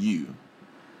best for you.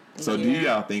 So do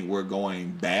y'all think we're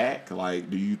going back? Like,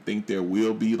 do you think there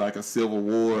will be like a civil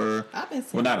war? I've been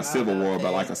Well, not a thinking civil about war, but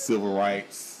that. like a civil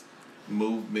rights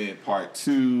movement part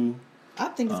 2. I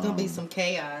think it's gonna be some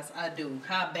chaos. I do.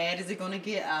 How bad is it gonna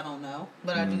get? I don't know,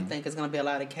 but I do think it's gonna be a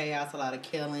lot of chaos, a lot of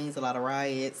killings, a lot of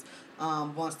riots.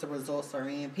 Once the results are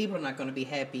in, people are not gonna be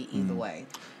happy either way.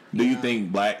 Do you Yeah.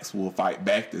 think blacks will fight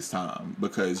back this time?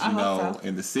 Because, I hope so.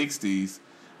 in the 60s,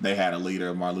 they had a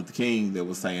leader, Martin Luther King, that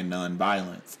was saying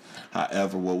nonviolence.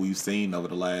 However, what we've seen over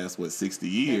the last, 60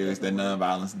 years, that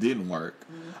nonviolence didn't work.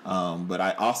 But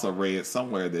I also read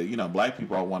somewhere that, black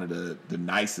people are one of the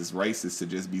nicest races to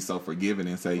just be so forgiving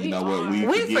and say, you know what, we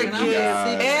We forgive you forgive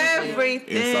guys. everything.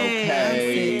 It's okay, I'm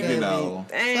sick of it. Dang,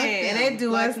 Fuck and them. they do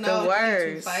Like, us no, the you need to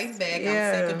worst. Fight back. Yeah.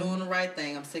 I'm sick of doing the right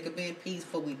thing. I'm sick of being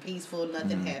peaceful. We peaceful.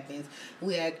 Nothing happens.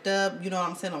 We act up. You know what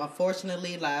I'm saying?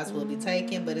 Unfortunately, lives will be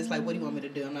taken. But it's like, what do you want me to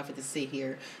do? I'm not going to sit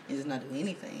here and just not do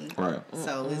anything. Right.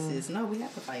 So it's no. We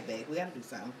have to fight back. We got to do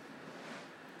something.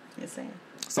 Just saying.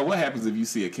 So what happens if you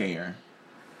see a Karen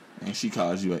and she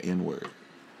calls you an N-word?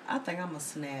 I think I'm a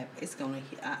snap. It's gonna.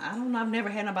 I don't know. I've never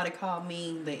had nobody call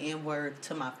me the N word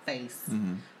to my face.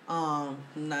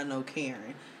 Not no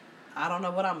Karen. I don't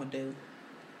know what I'm gonna do.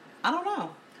 I don't know.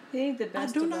 I think the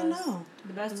best do of not us, know.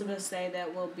 the best of us say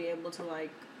that we'll be able to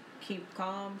like keep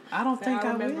calm. I don't But think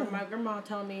I remember will. my grandma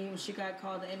telling me when she got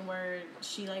called the N-word,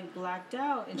 she like blacked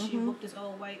out and she whooped this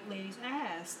old white lady's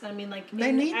ass. I mean, like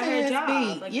They need at their her ass job.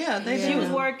 beat. Like, Yeah, they she do. was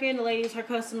working. The lady's her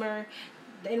customer.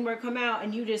 The N-word come out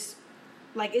and you just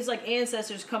like it's like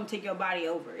ancestors come take your body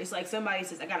over. It's like somebody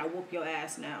says, "I gotta whoop your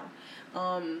ass now,"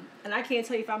 and I can't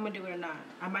tell you if I'm gonna do it or not.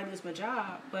 I might lose my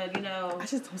job, but you know, I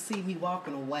just don't see me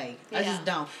walking away. I Yeah. just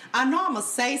don't. I know I'm gonna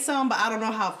say something, but I don't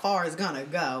know how far it's gonna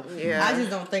go. Yeah. I just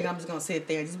don't think I'm just gonna sit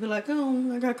there and just be like,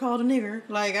 oh, I got called a nigger.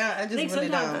 Like I I just think really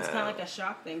sometimes don't. it's kind of like a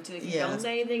shock thing too. If you Yeah. don't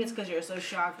say anything, it's because you're so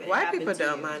shocked that it White happened people to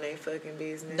don't you. mind their fucking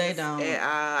business. They don't. At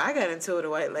all. I got into it with a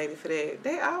white lady for that.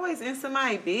 They always in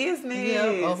somebody's business. Yeah,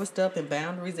 overstepping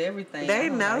boundaries, everything. I They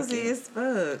don't like nosy it. as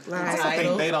fuck. I Like, think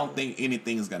Title. they don't think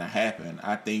anything's gonna happen.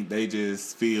 I think they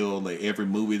just feel like every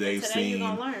movie they've Today you seen,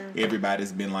 gonna learn.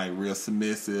 everybody's been like real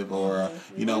submissive, or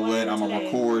you know gonna what, learn I'm gonna today.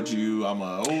 record you.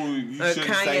 You shouldn't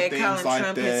Kanye say things calling like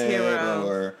Trump his that, hero.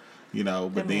 or you know.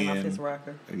 But That man then, off his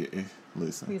rocker.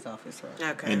 listen, He's off his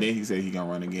rocker. okay. and then he said he gonna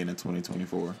run again in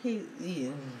 2024. Yeah.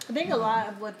 I think a lot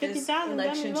of what this 50,000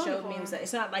 election definitely showed voted me for was him. that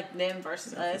it's not like them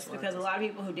versus us, because a lot of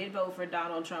people who did vote for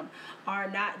Donald Trump are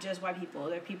not just white people;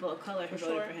 they're people of color who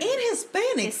voted for him. And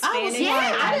Hispanics. I was Hispanic. Yeah,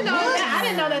 like, I didn't know what? that. I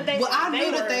didn't know that they. Well, I knew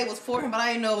were, that they was for him, but I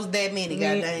didn't know it was that many.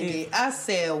 God dang it! I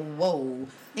said, "Whoa!"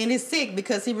 And it's sick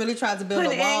because he really tried to build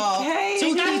Put a it in wall cage. to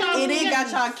keep Got y'all it. Then got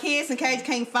kids. y'all kids in cage,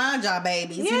 can't find y'all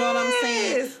babies. You know what I'm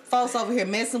saying? Yes. Folks over here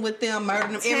messing with them,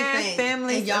 murdering them, Tearing everything.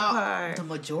 families and y'all, apart. the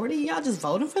majority of y'all just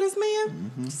voting for this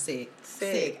man.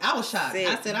 Sick. I was shocked. Sick.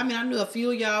 I said, I mean, I knew a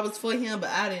few of y'all was for him, but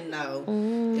I didn't know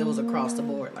it was across the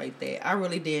board like that. I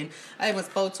really didn't. I even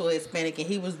spoke to a Hispanic, and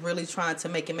he was really trying to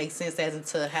make it make sense as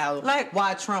into how, Like-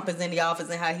 why Trump is in the office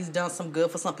and how he's done some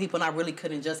good for some people, and I really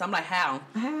couldn't just. I'm like, how?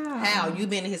 How? You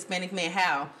being a Hispanic man?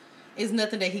 How? It's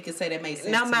nothing that he could say that makes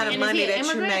sense. No to amount of me. And is money he an that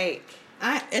you immigrant?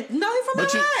 make. No, he's from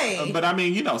But LA. but I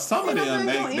mean, you know, some of He's them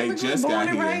not no they immigrant, just born got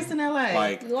and here. raised in LA.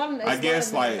 Like A lot of- I it's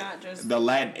guess a lot of like them not just the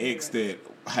Latinx that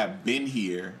have been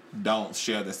here don't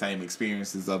share the same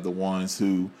experiences of the ones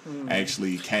who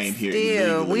actually came here.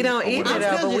 Still, illegally we don't or either whatever.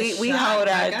 though, still but we just hold shocked.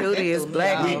 our Like, I duty get as them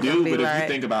black dogs. We people. do, be but if like, you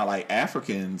think about like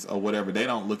Africans or whatever, they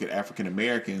don't look at African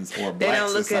Americans or they blacks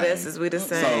don't look the at same. us as we the So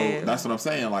same. that's what I'm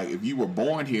saying. Like if you were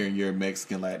born here and you're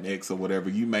Mexican, Latinx, or whatever,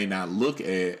 you may not look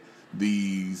at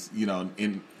these, the illegal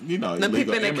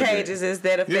people in the immigrants. cages is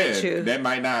that affect you. That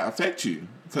might not affect you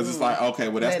because it's like, okay,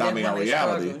 well that's Yeah, not that's me in when they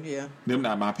reality. struggle, yeah. Them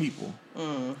not my people.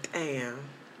 Damn.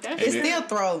 And It's it- still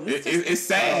thrown. it's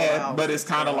sad, Oh, but it's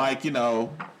kind of like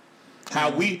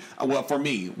how well for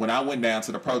me when I went down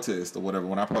to the protest or whatever,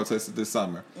 when I protested this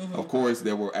summer, of course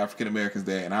there were African Americans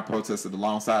there, and I protested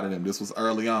alongside of them. This was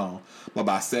early on, but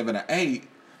by 7 or 8,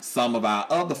 some of our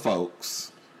other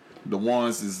folks, the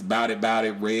ones is about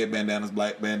it, red bandanas,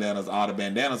 black bandanas, all the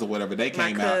bandanas or whatever, they My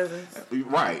came out. cousins.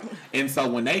 Right. And so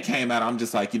when they came out, I'm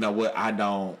just like, you know what,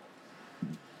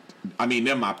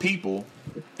 they're my people.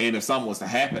 And if something was to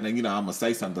happen, then, I'm going to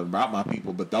say something about my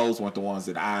people. But those weren't the ones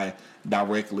that I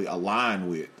directly align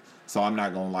with. So I'm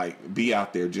not going to, be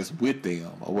out there just with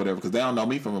them or whatever. Because they don't know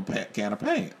me from a can of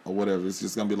paint or whatever. It's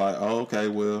just going to be like, oh, okay,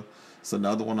 well, it's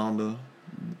another one on the,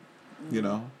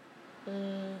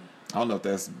 I don't know if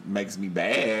that makes me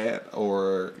bad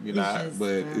or, not. just, But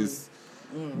it's,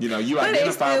 you But it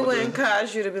identify still with wouldn't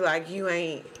cause you to be like, you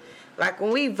ain't, like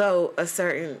when we vote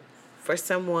for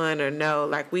someone or no,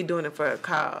 like we doing it for a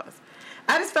cause.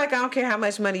 I just feel like I don't care how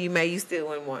much money you make, you still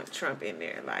wouldn't want Trump in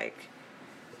there. Like,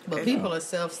 But people are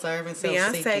self-serving,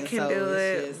 Beyonce self-seeking. can so do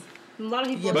it's it. just- A lot of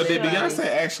people. Yeah, But did Right. Beyonce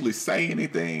actually say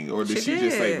anything, or did She she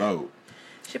just say did. vote?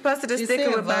 she posted a She sticker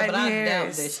said with vote, Biden but I doubt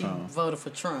that Harris. she voted for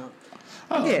Trump.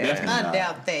 Oh, Yeah. definitely I not.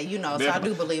 doubt that, so I Definitely.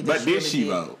 do believe that But did really she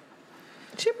vote?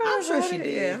 She probably I'm sure she voted.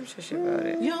 did. Yeah, I'm sure she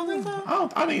voted. You don't think so?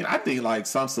 I think like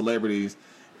some celebrities,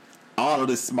 all of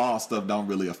this small stuff don't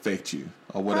really affect you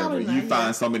or whatever. Probably You not, find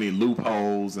yeah. so many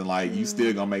loopholes and like you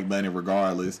still gonna make money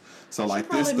regardless. So like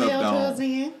this Probably stuff mailed hers don't.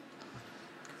 in.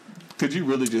 Could you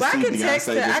really just Well, I see can text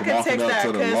Beyonce her. I just can walking text up our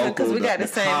to the cousin local, because we got the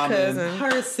same common- cousin.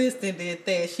 Her assistant did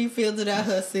that. She filled it out.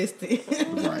 Her assistant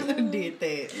Right. did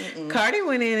that. Mm-mm. Cardi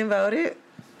went in and voted.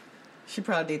 She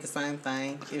probably did the same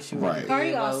thing if she Right. really Cardi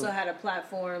did also vote. had a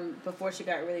platform before she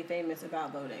got really famous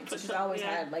about voting. So she's always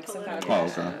Yeah, had some kind of.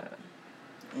 Oh, okay.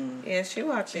 Yeah, she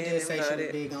walked She in did and say she was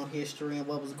voted. big on history and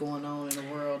what was going on in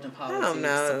the world and I politics. don't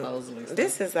know. Supposedly.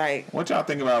 This is like, What y'all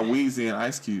think about Weezy and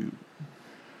Ice Cube?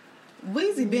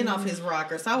 Weezy been off his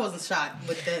rocker, so I wasn't shocked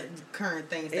with the current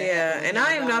things. That yeah, happened and with I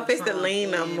don't even know if it's the Donald lean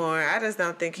no Trump and- more. I just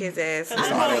don't think his ass. It's all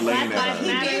that lean Black that Lives her.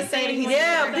 He Matter did say that he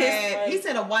Yeah, said pissed- he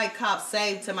said a white cop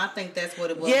saved him. I think that's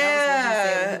what it was. Yeah, That was what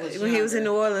he said when he was when he was in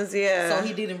New Orleans, yeah. So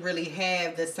he didn't really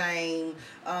have the same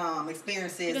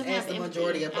experiences as the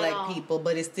majority of black people,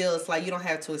 but it's like you don't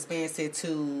have to experience it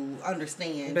to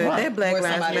understand. But that Black where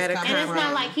Lives somebody's Matter coming And it's from.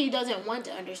 not like he doesn't want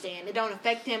to understand. It don't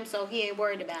affect him, so he ain't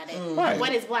worried about it. Right.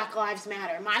 What is Black Lives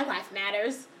Matter? My life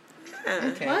matters.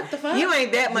 Okay. What the fuck? You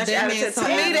ain't that much That out of means touch. To so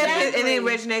me, that exactly. and then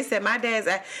Regine said, "My dad's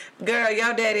girl,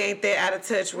 your daddy ain't that out of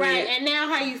touch with." Right, and now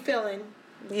how you feeling?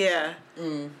 Yeah.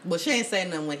 Well, she ain't saying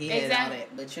nothing when he had all Exactly.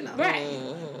 that, but you know.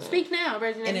 Right. Speak now,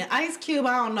 Regina. And then Ice Cube,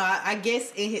 I don't know. I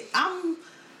guess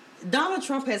Donald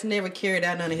Trump has never carried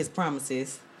out none of his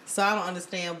promises. So I don't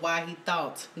understand why he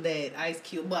thought that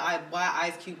why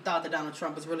Ice Cube thought that Donald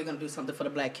Trump was really going to do something for the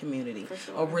black community,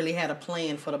 or really had a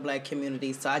plan for the black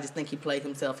community. So I just think he played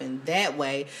himself in that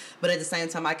way. But at the same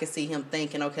time, I can see him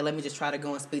thinking, okay, let me just try to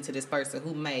go and speak to this person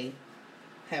who may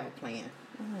have a plan.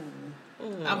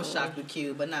 I was shocked with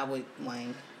Cube, but not with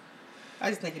Wayne. I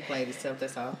just think he played himself.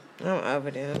 That's all. I'm over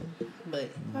them. But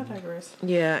I digress.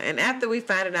 Yeah, and after we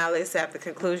find out, let's at the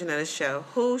conclusion of the show,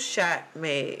 who shot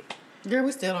Meg? Girl,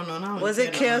 we still don't know. I don't Was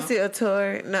even it care no Kelsey more. or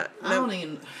Tori? No, I no. don't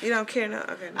even. You don't care, no?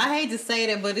 Okay. No. I hate to say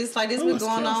that, but it's like this Who been was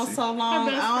going on Kelsey? so long.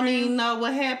 Her best I don't friend. even know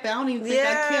what happened. I don't even think I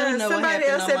care Yeah, to know what somebody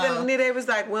else happened said no that more. they was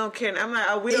like, we don't care. I'm like,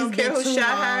 oh, we don't It's care been who too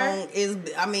shot her. long.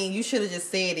 I mean, you should have just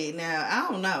said it. Now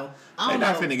I don't know. I They're don't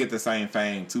not know. finna get the same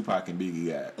fame Tupac and Biggie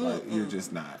got. Like, you're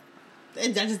just not. I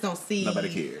just don't see. Nobody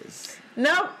cares.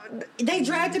 No, They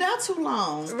dragged it out too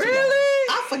long. really?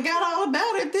 I forgot all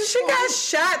about it. This She point. got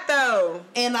shot though.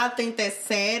 And I think that's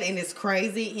sad and it's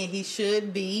crazy, and he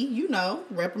should be,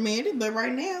 reprimanded. But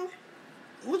right now,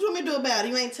 what you want me to do about it?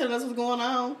 You ain't telling us what's going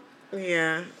on.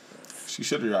 Yeah. She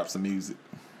should have dropped some music.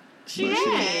 she But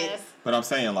has. But I'm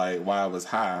saying, like, while it was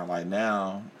high, like,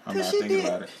 now, I'm 'Cause not she thinking did.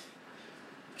 about it.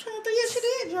 I'm trying to think. Yeah, she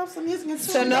did drop some music.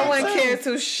 So no one cares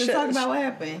who to talk about what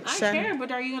happened. I Shut- care,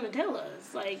 but are you gonna tell us?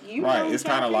 Like you Right, know it's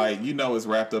kind of something? like, it's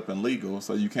wrapped up in legal,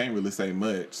 so you can't really say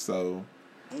much. So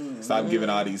stop giving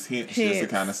all these hints just to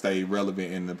Hints. kind of stay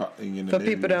relevant in the But news.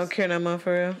 people don't care no more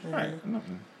for real. Right.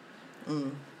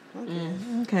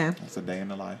 Okay. It's a day in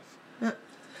the life.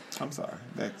 I'm sorry.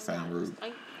 That sounded rude.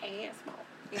 Like asshole.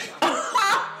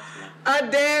 A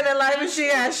day in the life when she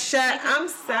got shot. I'm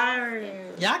sorry.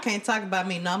 Y'all can't talk about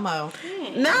me no more.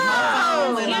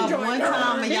 No. Went off one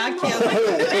time and y'all kept.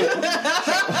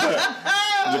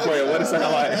 Jaquia, what it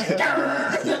sound like?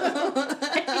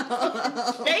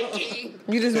 Thank you.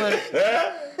 You just want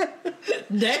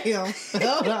Damn.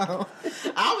 Hold on.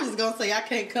 I was just gonna say I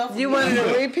can't come. you wanted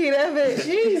a repeat of it?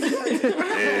 Jesus.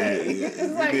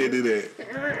 Yeah, you did do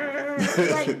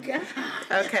that. Like God.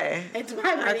 Okay. It's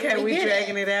my money. Okay, we get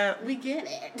dragging it. it out. We get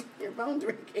it. Your bone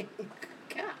drinking.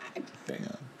 God.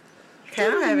 Damn. Okay, I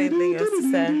don't have anything else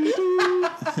to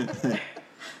say.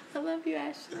 I love you,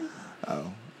 Ashley.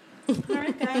 Oh. All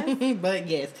right, guys. But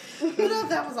yes,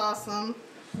 that was awesome.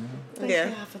 Thank Yeah.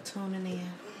 y'all for tuning in.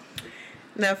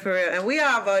 No, for real. And we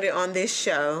all voted on this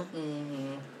show.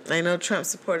 Ain't no Trump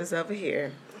supporters over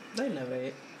here. They know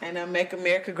that. Ain't no Make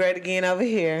America Great Again over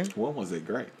here. When was it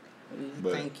great?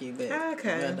 But- Thank you, but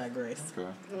Okay. I digress. Okay.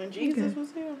 When Jesus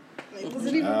was here, it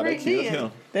wasn't even They great killed then.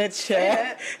 him. That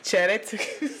Chad, that took.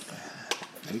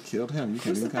 They killed him. You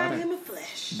can't even call Crucified him that. with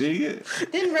flesh. Did it?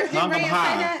 Didn't Hung him Rand say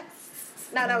high. that?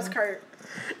 No, that was Kurt.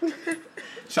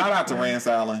 Shout out to Rance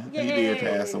Allen. He did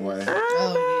pass away.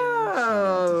 Oh,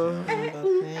 Oh,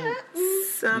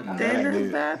 something That did.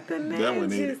 about the name. That one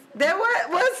Jesus. needed. That what?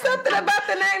 What's something about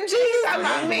the name Jesus?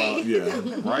 About me.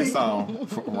 Yeah, right song,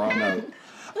 wrong note.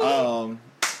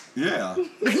 Yeah. All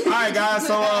right, guys.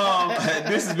 So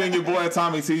this has been your boy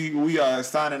Tommy T. We are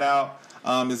signing out.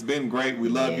 It's been great. We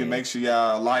love you. Make sure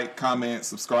y'all like, comment,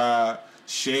 subscribe,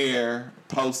 share,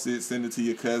 post it, send it to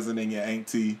your cousin and your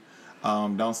auntie.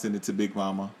 Don't send it to Big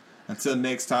Mama. Until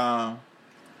next time.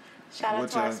 Shout out What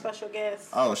to our y'all- special guest.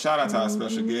 Oh, shout out to our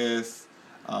special guests.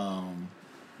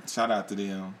 Shout out to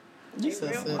them. You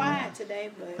real quiet today,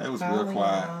 but It was real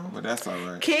quiet, but that's all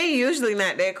right. Kid usually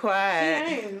not that quiet.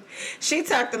 dang. She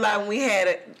talked a lot when we had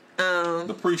it.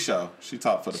 The pre-show. She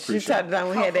talked for the She pre-show. talked a lot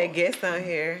when we had that guest on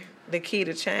here. The key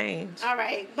to change. All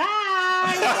right, bye.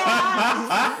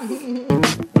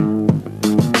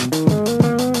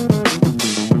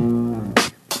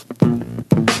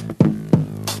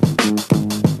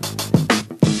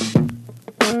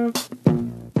 guys.